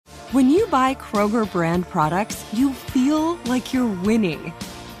When you buy Kroger brand products, you feel like you're winning.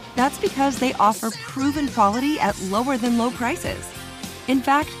 That's because they offer proven quality at lower than low prices. In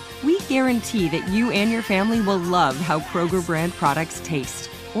fact, we guarantee that you and your family will love how Kroger brand products taste,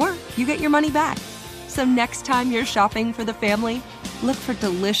 or you get your money back. So next time you're shopping for the family, look for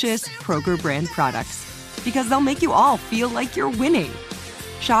delicious Kroger brand products, because they'll make you all feel like you're winning.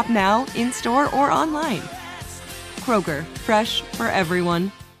 Shop now, in-store, or online. Kroger, fresh for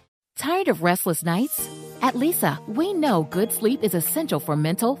everyone. Tired of restless nights? At Leesa, we know good sleep is essential for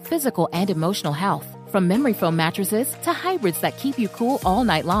mental, physical, and emotional health. From memory foam mattresses to hybrids that keep you cool all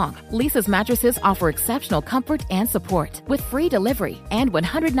night long, Leesa's mattresses offer exceptional comfort and support with free delivery and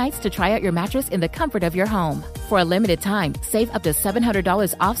 100 nights to try out your mattress in the comfort of your home. For a limited time, save up to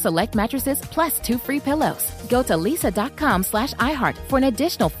 $700 off select mattresses plus 2 free pillows. Go to leesa.com/iHeart for an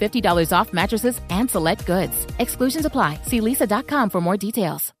additional $50 off mattresses and select goods. Exclusions apply. See leesa.com for more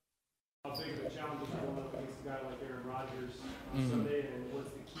details. I'll say the challenge is going up against a guy like Aaron Rodgers on Sunday, and what's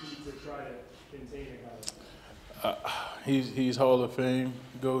the key to try to contain a guy? He's Hall of Fame,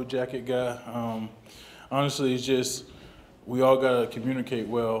 gold jacket guy. Honestly, it's just we all gotta communicate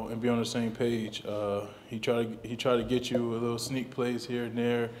well and be on the same page. He try to get you a little sneak plays here and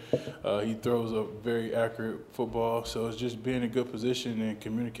there. He throws a very accurate football, so it's just being in a good position and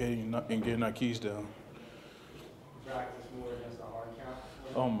communicating and getting our keys down. Practice more against the hard count?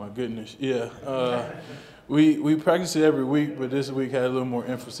 Oh my goodness, yeah. We practice it every week, but this week had a little more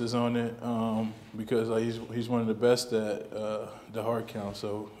emphasis on it because he's one of the best at the hard count.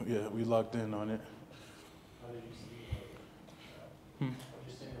 So yeah, we locked in on it. How did you see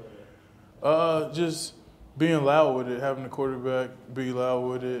it? Just being loud with it, having the quarterback be loud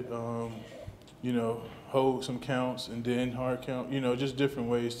with it. Hold some counts and then hard count. Just different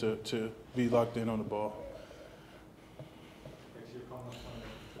ways to be locked in on the ball.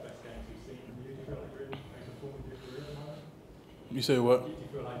 You say what? Do you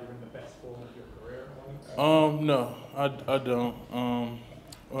feel like you're in the best form of your career? No, I don't.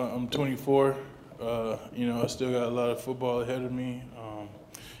 I'm 24. I still got a lot of football ahead of me.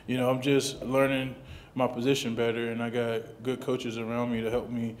 I'm just learning my position better, and I got good coaches around me to help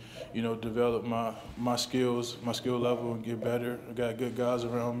me, develop my skills, my skill level, and get better. I got good guys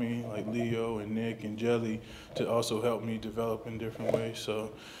around me like Leo and Nick and Jelly to also help me develop in different ways.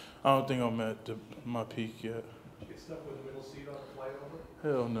 So I don't think I'm at my peak yet. Get stuck with the middle seat on the flight over?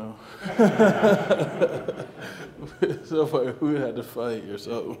 Hell no. Somebody who had to fight or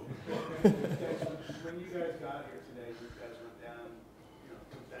something. When you guys got here today, you guys went down,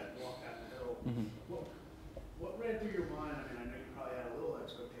 took that walk down the hill. Mhm. What ran through your mind? I know you probably had a little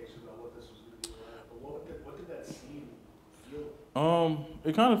expectation about what this was going to be like, but what did that scene feel like?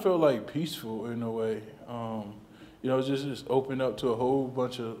 It kind of felt like peaceful in a way. Just opened up to a whole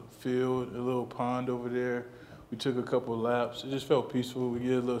bunch of field, a little pond over there. We took a couple of laps. It just felt peaceful. We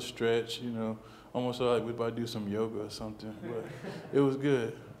did a little stretch, almost like we're about to do some yoga or something. But it was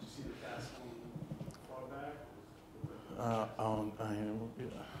good. Did you see the pass far back? I don't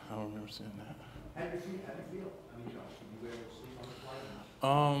remember seeing that. How did you feel? You were able to sleep on the flight?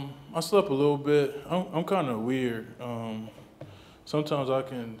 I slept a little bit. I'm kind of weird. Sometimes I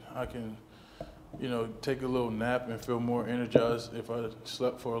can take a little nap and feel more energized if I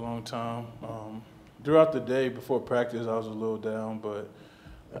slept for a long time. Throughout the day before practice, I was a little down, but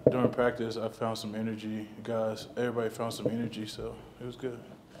during practice, I found some energy. Everybody found some energy, so it was good.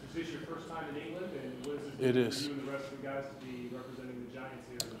 Is this your first time in England, and what is It this is. for you and the rest of the guys to be representing the Giants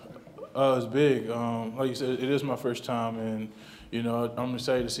here? It's big. Like you said, it is my first time, and I'm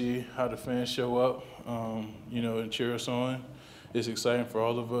excited to see how the fans show up, and cheer us on. It's exciting for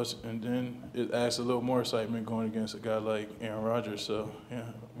all of us, and then it adds a little more excitement going against a guy like Aaron Rodgers. So yeah,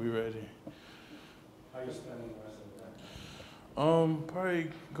 we ready. How are you spending the rest of the day? Probably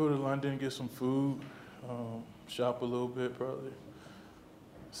go to London, get some food, shop a little bit probably.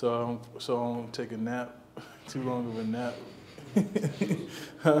 So I don't take a nap, too long of a nap. Huh?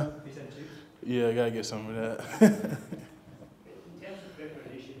 You said juice? Yeah, I gotta get some of that. In terms of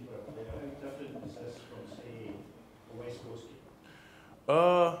preparation for a play, how different is this from, say, a West Coast game?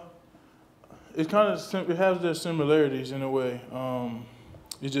 It has their similarities in a way.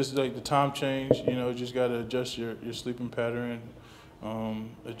 It's just like the time change. You just gotta adjust your sleeping pattern,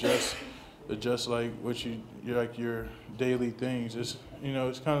 adjust like what your daily things. It's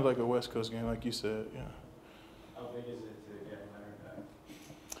it's kind of like a West Coast game, like you said. Yeah. How big is it to get Leonard back?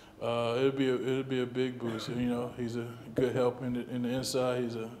 It'll be a big boost. He's a good help in the inside.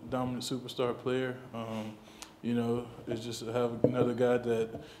 He's a dominant superstar player. It's just to have another guy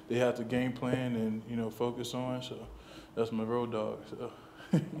that they have to game plan and focus on. So that's my road dog. So.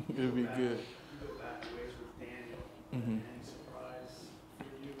 It'll be good. You go back a ways with Daniel. Mm-hmm. Any surprise for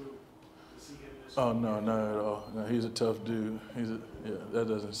you to see him this Oh week? no, not at all. No, he's a tough dude. That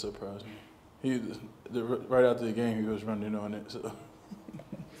doesn't surprise me. Right after the game, he was running on it. So. Is that fire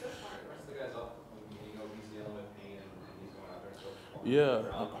the rest of the guys up? Like, you know, he's dealing with pain and he's going out there so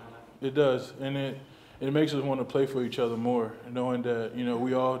Yeah, it does, and it makes us want to play for each other more, knowing that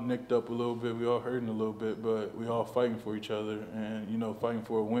we all nicked up a little bit, we all hurting a little bit, but we all fighting for each other and fighting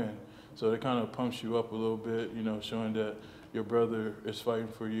for a win. So it kind of pumps you up a little bit, showing that your brother is fighting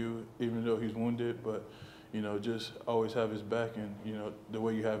for you, even though he's wounded, but. Just always have his back, and the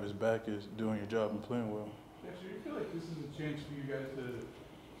way you have his back is doing your job and playing well. Yeah, so you feel like this is a chance for you guys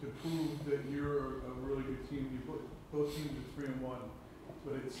to prove that you're a really good team. Both teams are 3-1,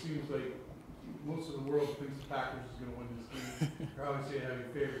 but it seems like most of the world thinks the Packers is going to win this game. Or obviously have your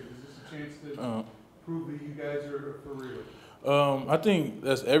favorite. Is this a chance to prove that you guys are for real? I think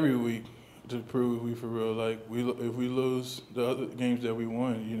that's every week to prove we for real. Like if we lose the other games that we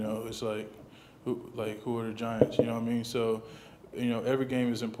won, it's like. Who are the Giants? You know what I mean? So, every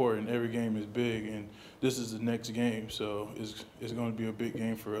game is important. Every game is big, and this is the next game. So it's going to be a big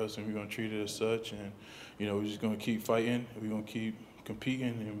game for us, and we're going to treat it as such. And we're just going to keep fighting. We're going to keep competing,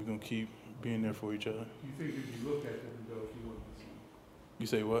 and we're going to keep being there for each other. You think if you look at them, though, if you win this game? You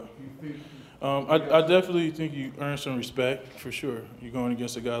say what? You think? I definitely think you earn some respect for sure. You're going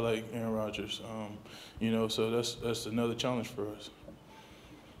against a guy like Aaron Rodgers. So that's another challenge for us.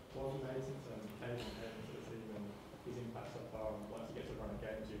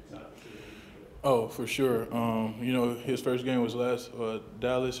 Oh, for sure. His first game was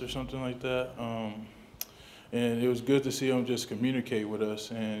Dallas or something like that. And it was good to see him just communicate with us.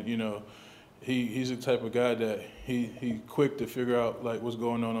 And, he's the type of guy that he quick to figure out, what's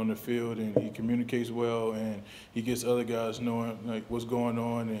going on the field, and he communicates well, and he gets other guys knowing, what's going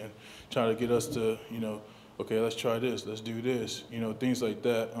on and trying to get us to, okay, let's try this, let's do this, things like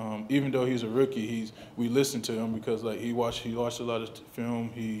that. Even though he's a rookie, we listen to him because he watched a lot of film.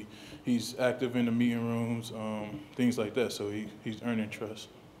 He's active in the meeting rooms, things like that. So he's earning trust.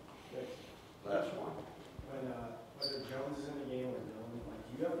 Last one. When whether Jones is in the game or Dillon,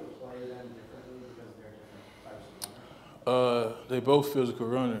 do you have to play them differently because they're different types of runners? They both physical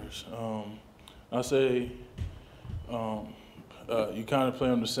runners. I say you kind of play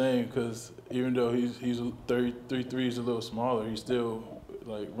them the same because even though he's 33 is a little smaller, he still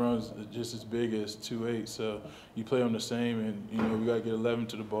runs just as big as 2'8". So you play them the same, and we got to get 11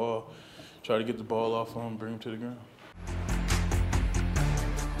 to the ball, try to get the ball off him, bring him to the ground.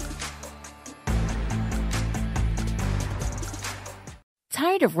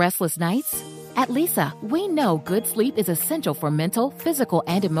 Tired of restless nights? At Leesa, we know good sleep is essential for mental, physical,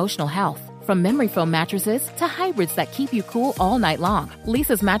 and emotional health. From memory foam mattresses to hybrids that keep you cool all night long,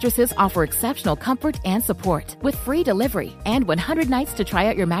 Leesa's mattresses offer exceptional comfort and support with free delivery and 100 nights to try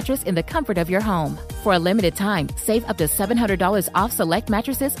out your mattress in the comfort of your home. For a limited time, save up to $700 off select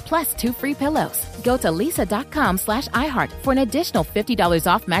mattresses plus 2 free pillows. Go to leesa.com/iHeart for an additional $50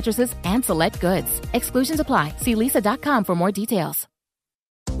 off mattresses and select goods. Exclusions apply. See leesa.com for more details.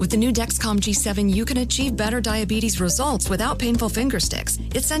 With the new Dexcom G7, you can achieve better diabetes results without painful finger sticks.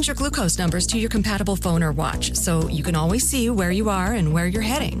 It sends your glucose numbers to your compatible phone or watch, so you can always see where you are and where you're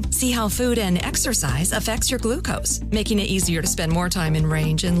heading. See how food and exercise affects your glucose, making it easier to spend more time in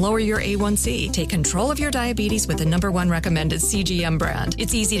range and lower your A1C. Take control of your diabetes with the #1 recommended CGM brand.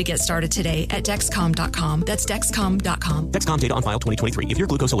 It's easy to get started today at Dexcom.com. That's Dexcom.com. Dexcom data on file 2023. If your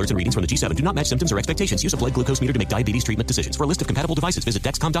glucose alerts and readings from the G7 do not match symptoms or expectations, use a blood glucose meter to make diabetes treatment decisions. For a list of compatible devices, visit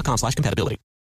Dexcom.com/compatibility.